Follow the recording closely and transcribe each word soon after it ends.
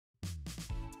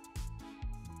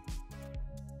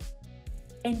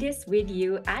In this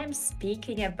video, I'm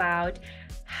speaking about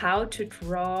how to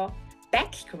draw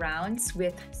backgrounds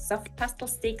with soft pastel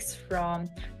sticks from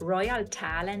royal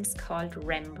talents called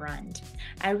Rembrandt.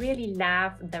 I really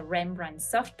love the Rembrandt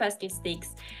soft pastel sticks.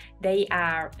 They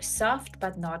are soft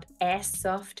but not as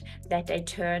soft that they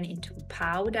turn into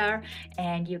powder,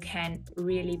 and you can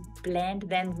really blend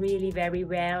them really very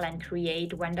well and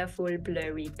create wonderful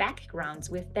blurry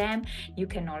backgrounds with them. You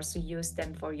can also use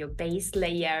them for your base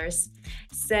layers.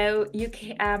 So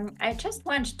I just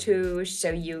want to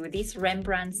show you these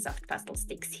Rembrandt soft pastel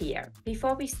sticks here.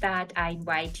 Before we start, I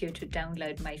invite you to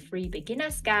download my free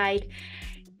beginner's guide.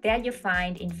 There you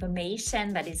find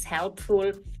information that is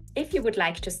helpful if you would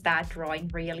like to start drawing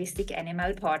realistic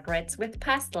animal portraits with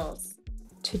pastels.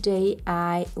 Today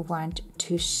I want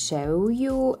to show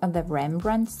you the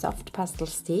Rembrandt soft pastel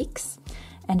sticks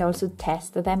and also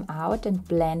test them out and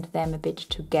blend them a bit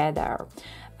together.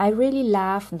 I really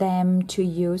love them to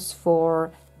use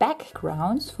for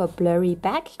backgrounds, for blurry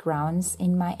backgrounds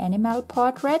in my animal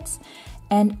portraits,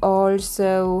 and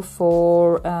also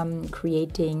for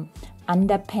creating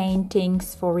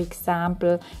underpaintings, for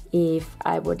example, if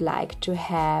I would like to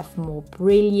have more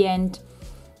brilliant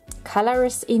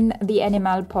colors in the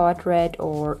animal portrait,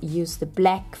 or use the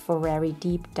black for very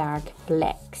deep dark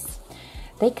blacks.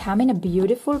 They come in a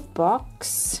beautiful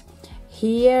box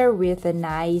here with a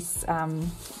nice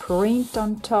print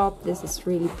on top. This is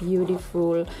really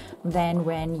beautiful. Then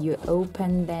when you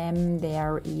open them,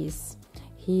 there is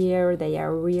here, they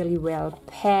are really well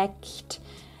packed.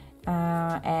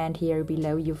 And here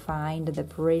below you find the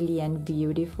brilliant,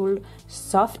 beautiful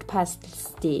soft pastel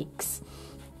sticks.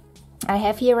 I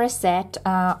have here a set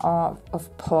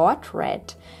of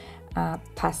portrait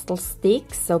pastel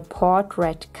sticks, so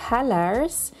portrait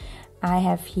colors. I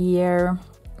have here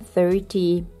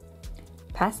 30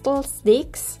 pastel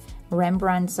sticks,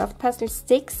 Rembrandt soft pastel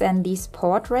sticks, and this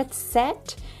portrait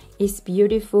set is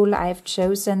beautiful. I've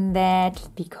chosen that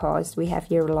because we have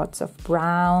here lots of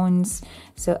browns,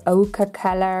 so ochre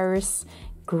colors,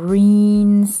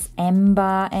 greens,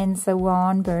 amber, and so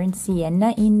on, burnt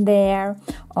sienna in there,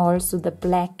 also the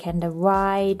black and the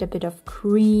white, a bit of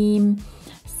cream,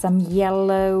 some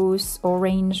yellows,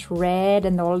 orange, red,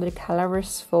 and all the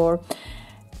colors for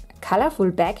colorful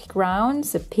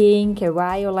backgrounds, a pink, a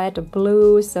violet, a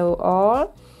blue, so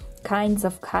all kinds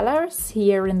of colors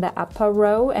here in the upper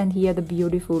row, and here the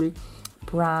beautiful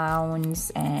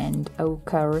browns and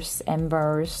ochres,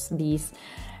 ambers, these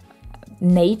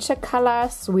nature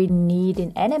colors we need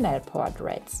in animal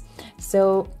portraits.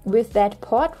 So with that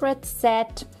portrait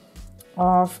set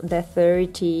of the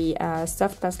 30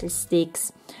 soft pastel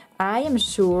sticks, I am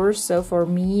sure, so for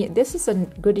me this is a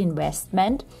good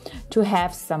investment to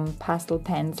have some pastel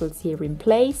pencils here in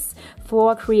place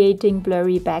for creating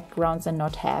blurry backgrounds and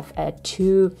not have a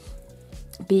too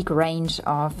big range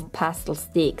of pastel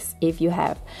sticks. If you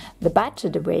have the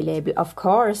budget available, of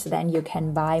course, then you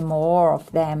can buy more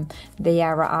of them. They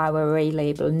are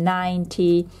available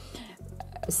 90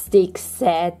 stick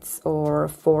sets or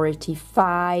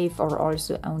 45, or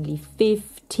also only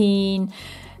 15,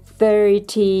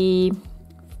 30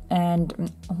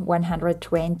 and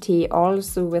 120,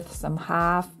 also with some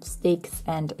half sticks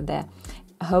and the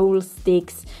whole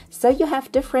sticks. So you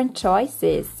have different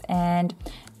choices, and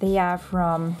they are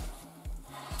from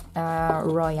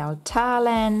Royal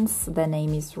Talents. The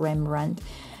name is Rembrandt,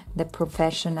 the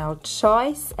professional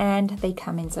choice, and they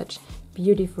come in such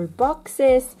beautiful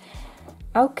boxes.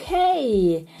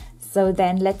 Okay, so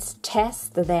then let's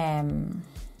test them.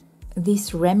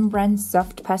 These Rembrandt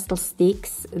soft pastel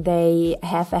sticks, they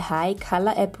have a high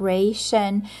color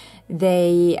aberration.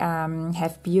 They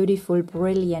have beautiful,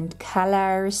 brilliant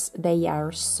colors. They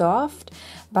are soft,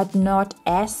 but not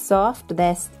as soft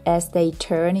as they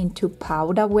turn into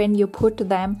powder when you put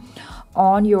them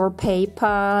on your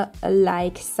paper,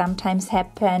 like sometimes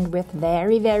happen with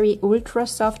very, very ultra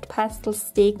soft pastel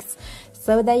sticks.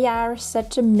 So they are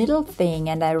such a middle thing,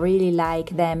 and I really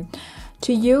like them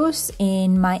to use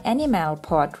in my animal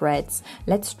portraits.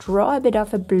 Let's draw a bit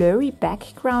of a blurry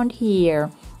background here.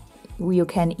 You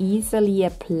can easily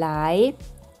apply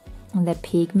the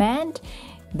pigment.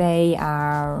 They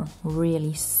are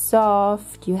really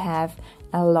soft. You have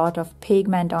a lot of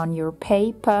pigment on your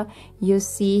paper, you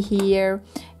see here,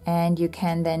 and you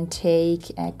can then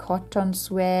take a cotton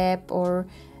swab or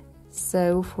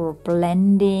so for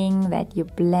blending, that you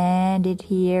blend it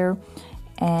here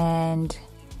and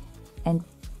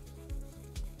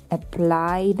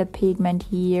apply the pigment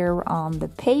here on the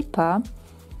paper.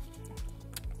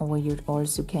 Or you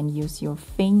also can use your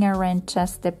finger and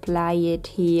just apply it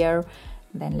here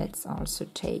Then let's also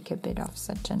take a bit of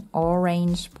such an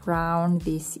orange brown.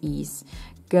 This is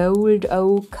gold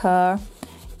ochre,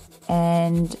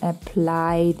 and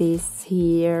apply this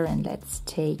here. And let's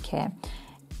take a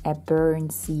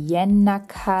burnt sienna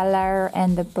color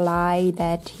and apply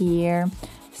that here.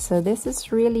 So this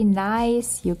is really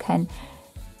nice. You can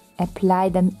apply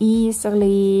them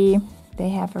easily. They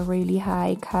have a really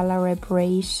high color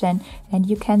abrasion, and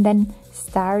you can then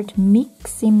start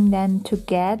mixing them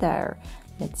together.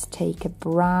 Let's take a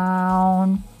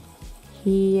brown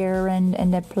here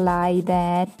and apply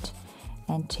that,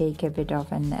 and take a bit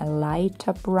of a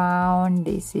lighter brown.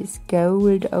 This is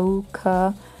gold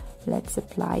ochre. Let's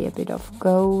apply a bit of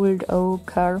gold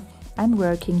ochre. I'm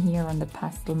working here on the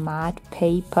pastel matte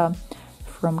paper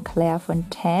from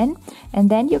Clairefontaine,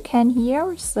 and then you can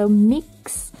here so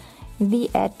mix the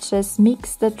edges,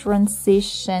 mix the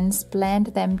transitions, blend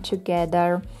them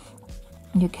together.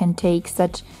 You can take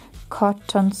such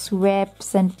cotton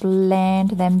swabs and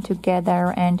blend them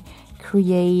together and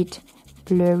create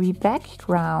blurry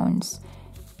backgrounds.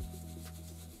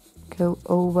 Go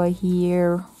over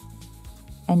here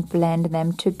and blend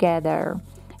them together.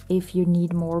 If you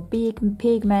need more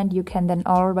pigment, you can then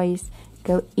always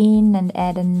go in and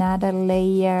add another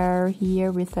layer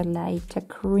here with a lighter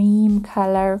cream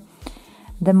color.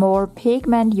 The more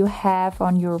pigment you have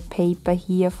on your paper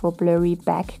here for blurry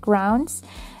backgrounds,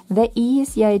 the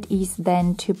easier it is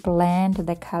then to blend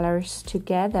the colors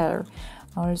together.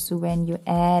 Also, when you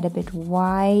add a bit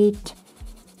white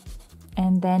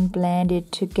and then blend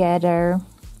it together.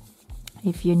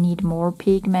 If you need more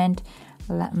pigment,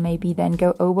 maybe then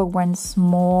go over once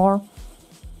more.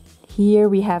 Here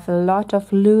we have a lot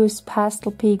of loose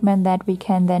pastel pigment that we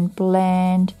can then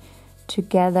blend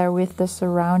together with the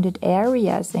surrounded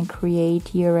areas and create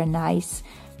here a nice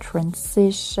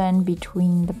transition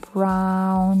between the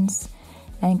browns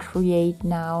and create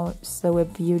now so a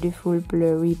beautiful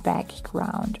blurry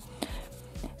background.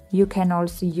 You can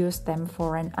also use them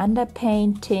for an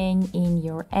underpainting in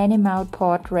your animal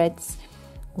portraits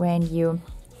when you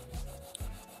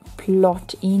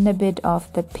plot in a bit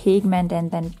of the pigment and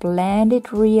then blend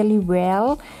it really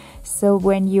well. So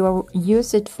when you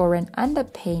use it for an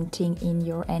underpainting in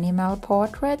your animal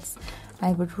portraits,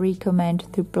 I would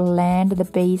recommend to blend the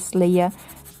base layer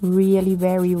really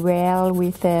very well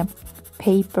with a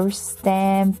paper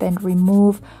stamp and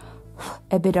remove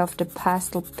a bit of the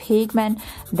pastel pigment,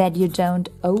 that you don't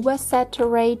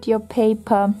oversaturate your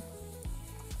paper.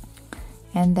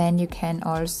 And then you can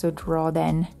also draw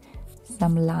then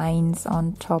some lines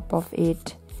on top of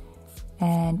it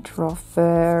and draw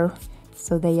fur.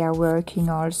 So they are working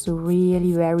also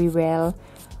really very well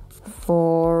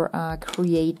for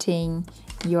creating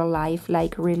your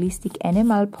lifelike realistic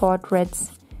animal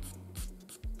portraits,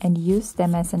 and use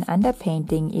them as an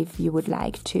underpainting if you would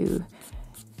like to.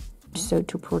 So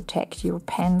to protect your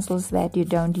pencils, that you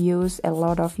don't use a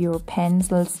lot of your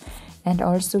pencils, and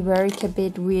also work a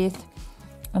bit with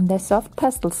the soft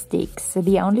pastel sticks. So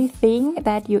the only thing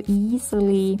that you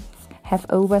easily have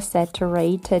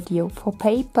oversaturated your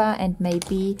paper, and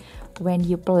maybe when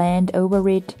you blend over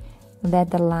it,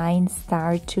 that the lines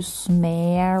start to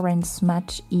smear and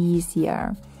smudge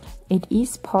easier. It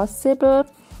is possible,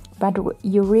 but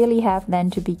you really have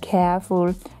then to be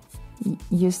careful.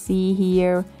 You see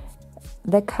here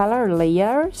the color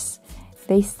layers,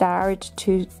 they start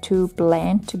to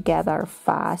blend together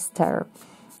faster.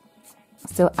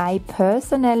 So I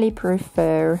personally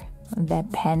prefer the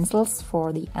pencils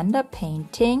for the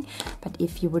underpainting, but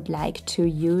if you would like to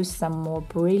use some more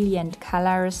brilliant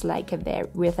colors, like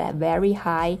with a very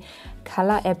high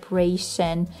color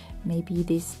abrasion, maybe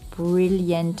these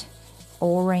brilliant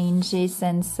oranges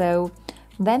and so,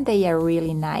 then they are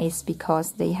really nice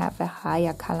because they have a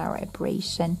higher color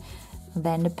abrasion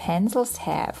than the pencils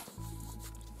have.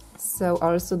 So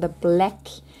also the black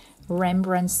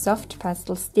Rembrandt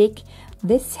Softpastel Stick,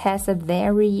 this has a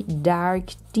very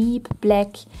dark deep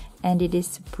black, and it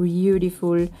is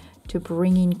beautiful to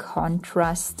bring in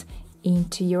contrast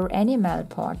into your animal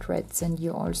portraits, and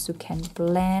you also can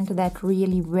blend that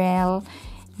really well.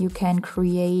 You can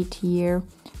create here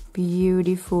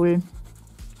beautiful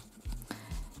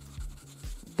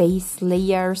base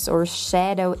layers or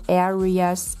shadow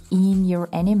areas in your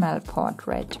animal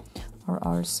portrait, or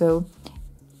also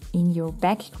in your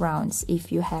backgrounds.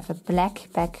 If you have a black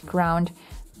background,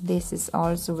 this is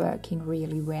also working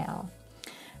really well.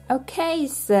 Okay,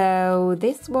 so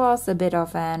this was a bit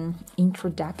of an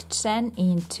introduction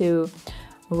into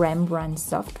Rembrandt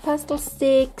Softpastel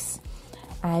Sticks.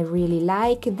 I really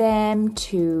like them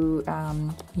to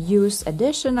use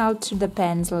additional to the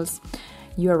pencils.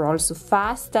 You are also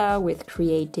faster with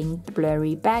creating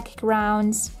blurry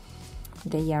backgrounds.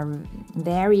 They are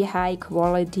very high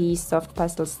quality soft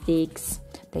pastel sticks.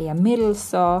 They are middle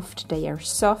soft, they are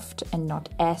soft and not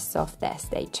as soft as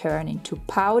they turn into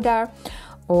powder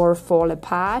or fall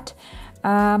apart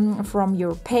from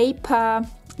your paper.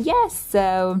 Yes,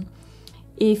 so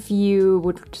if you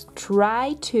would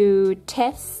try to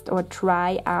test or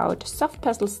try out soft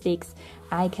pastel sticks,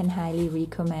 I can highly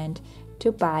recommend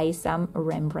to buy some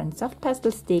Rembrandt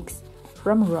Softpastel Sticks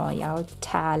from Royal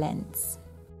Talents.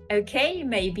 Okay,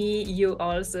 maybe you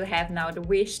also have now the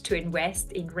wish to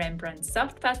invest in Rembrandt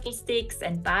Softpastel Sticks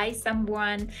and buy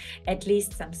someone, at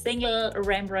least some single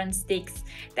Rembrandt sticks.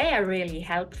 They are really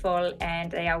helpful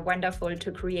and they are wonderful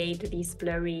to create these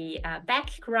blurry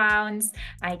backgrounds.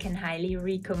 I can highly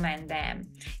recommend them.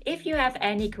 If you have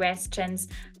any questions,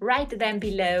 write them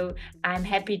below. I'm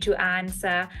happy to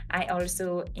answer. I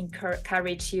also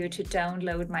encourage you to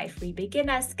download my free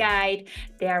beginner's guide.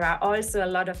 There are also a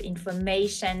lot of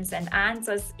information and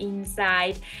answers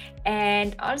inside,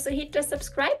 and also hit the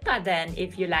subscribe button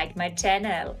if you like my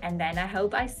channel, and then I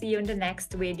hope I see you in the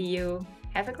next video.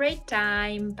 Have a great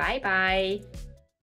time. Bye bye.